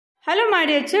Hello my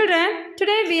dear children,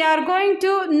 today we are going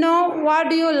to know what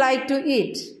do you like to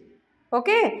eat.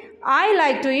 Okay, I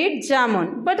like to eat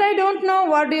jamun, but I don't know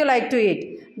what do you like to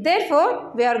eat.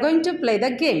 Therefore, we are going to play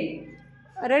the game.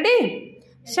 Ready?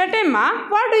 Shatema,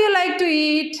 what do you like to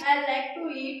eat? I like to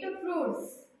eat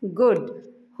fruits. Good.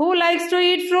 Who likes to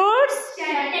eat fruits?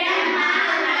 Shatema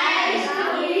likes to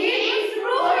eat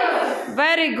fruits.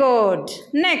 Very good.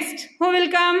 Next, who will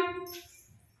come?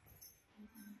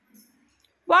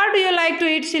 What do you like to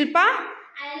eat, Shilpa?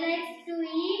 I like to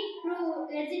eat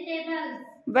vegetables.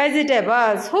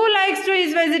 Vegetables. Who likes to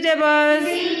eat vegetables?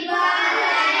 Shilpa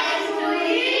likes to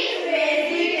eat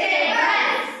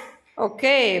vegetables.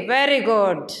 Okay, very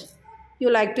good. You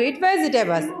like to eat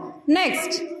vegetables.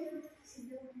 Next.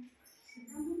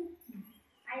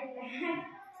 I like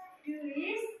to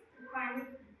eat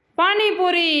Pani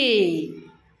puri.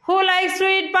 Who likes to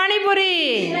eat pani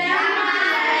puri?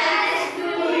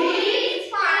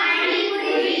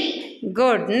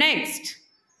 Good. Next.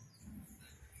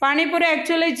 Pani puri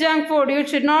actually junk food. You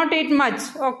should not eat much.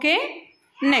 Okay.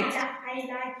 Next.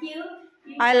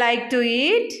 I like to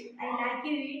eat.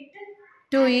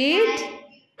 To eat.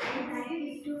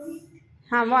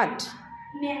 What?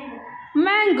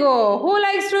 Mango. Who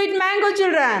likes to eat mango,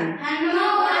 children?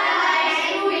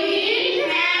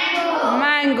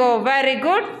 Mango. Very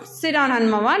good. Sit down,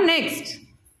 Hanmava. Next.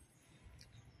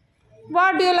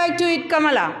 What do you like to eat,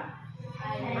 Kamala?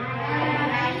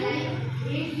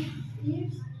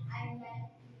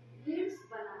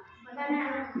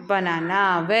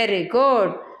 Banana. Very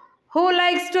good. Who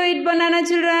likes to eat banana,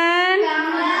 children?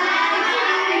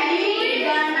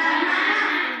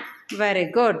 Very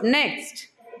good. Next.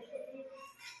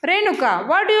 Renuka,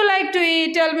 what do you like to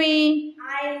eat? Tell me.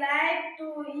 I like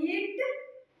to eat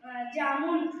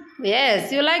jamun.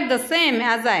 Yes, you like the same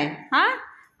as I. Huh?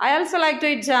 I also like to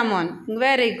eat jamun.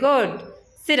 Very good.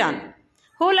 Sit down.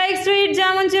 Who likes to eat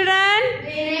jamun, children?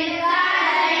 Renuka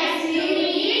likes to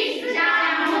eat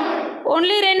jamun.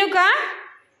 Only Renuka?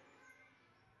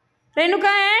 Renuka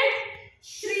and?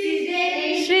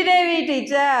 Sridevi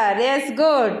teacher. Yes,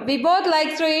 good. We both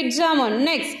like to eat jamun.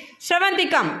 Next, Shravanti,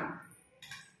 come.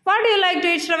 What do you like to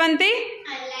eat, Shravanti?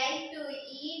 I like to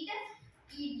eat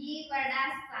idli vada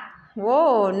sambar.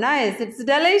 Oh, nice. It's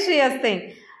delicious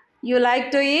thing. You like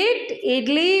to eat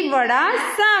idli, vada,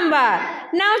 sambar.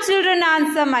 Now, children,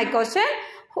 answer my question.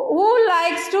 Who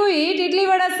likes to eat idli,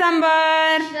 vada,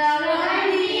 sambar?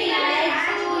 Shravanti likes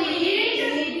to eat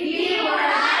idli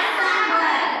vada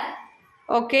sambar.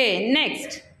 Okay,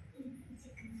 next.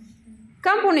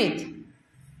 Come, Puneet.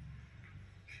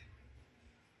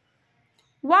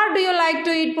 What do you like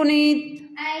to eat, Puneet?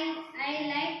 I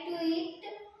like to eat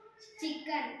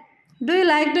chicken. Do you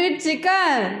like to eat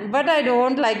chicken? But I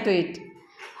don't like to eat.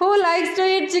 Who likes to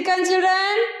eat chicken,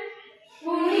 children?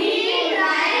 Puneet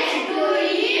likes to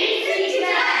eat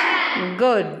chicken.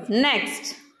 Good.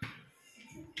 Next.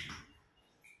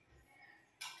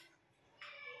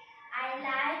 I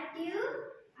like to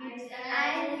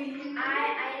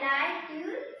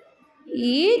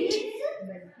Eat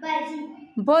bhaji.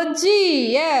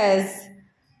 bhaji. Yes.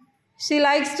 She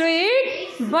likes to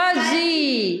eat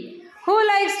bhaji. Who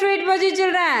likes to eat bhaji,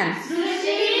 children?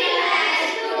 Srushti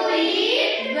likes to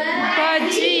eat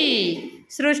Bhaji.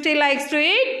 Srushti likes to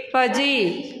eat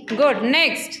bhaji. Good.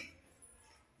 Next.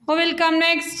 Who will come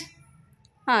next?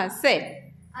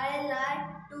 Say. I like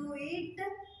to eat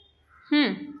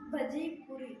bhaji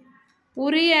puri.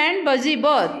 Puri and bhaji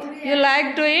both. You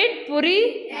like to eat puri?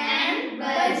 And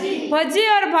bhaji. Bhaji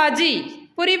or bhaji?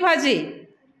 Puri bhaji.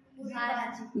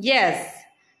 Bhaji. Yes.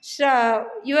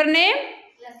 Your name?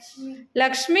 Lakshmi.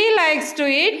 Lakshmi likes to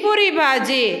eat puri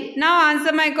bhaji. Now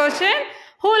answer my question.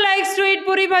 Who likes to eat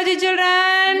puri bhaji,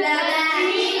 children?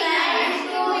 Lakshmi likes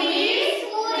to eat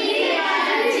puri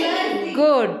bhaji.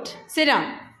 Good. Sit down.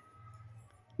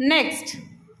 Next.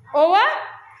 Over?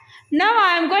 Now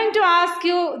I am going to ask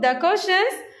you the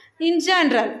questions in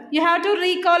general. You have to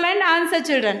recall and answer,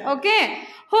 children. Okay?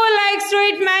 Who likes to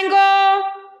eat mango?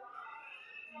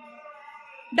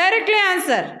 Directly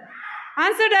answer.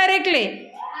 Answer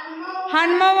directly.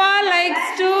 Hanmava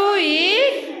likes to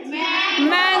eat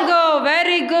mango.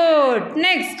 Very good.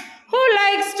 Next. Who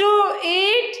likes to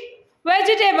eat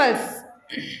vegetables?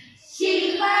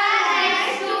 Shilpa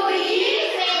likes to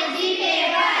eat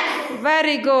vegetables.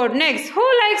 Very good. Next. Who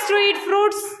likes to eat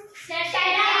fruits?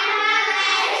 Shatama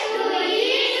likes to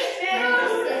eat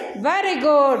fruits. Very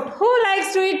good. Who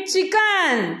likes to eat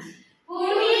chicken?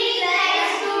 Puneet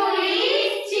likes to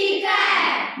eat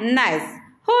chicken. Nice.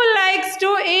 Who likes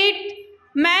to eat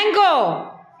mango?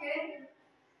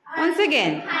 Once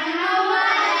again. Hanmava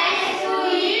likes to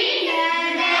eat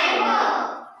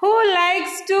mango. Who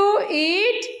likes to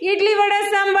eat idli vada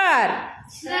sambar?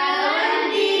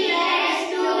 Shravanti likes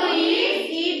to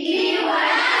eat idli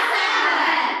vada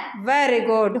sambar. Very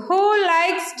good. Who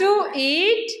likes to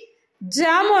eat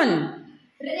jamun?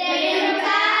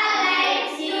 Renuka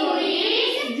likes to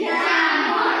eat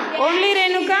jamun. Only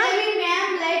Renuka? Ma'am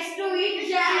likes to eat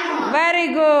jamun. Very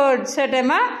good,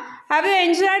 Shatema. Have you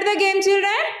enjoyed the game,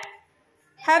 children?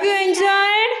 Have you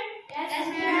enjoyed? Yes,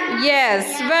 ma'am.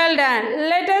 Yes, well done.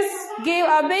 Let us give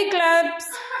a big claps,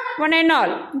 one and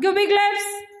all. Give big claps.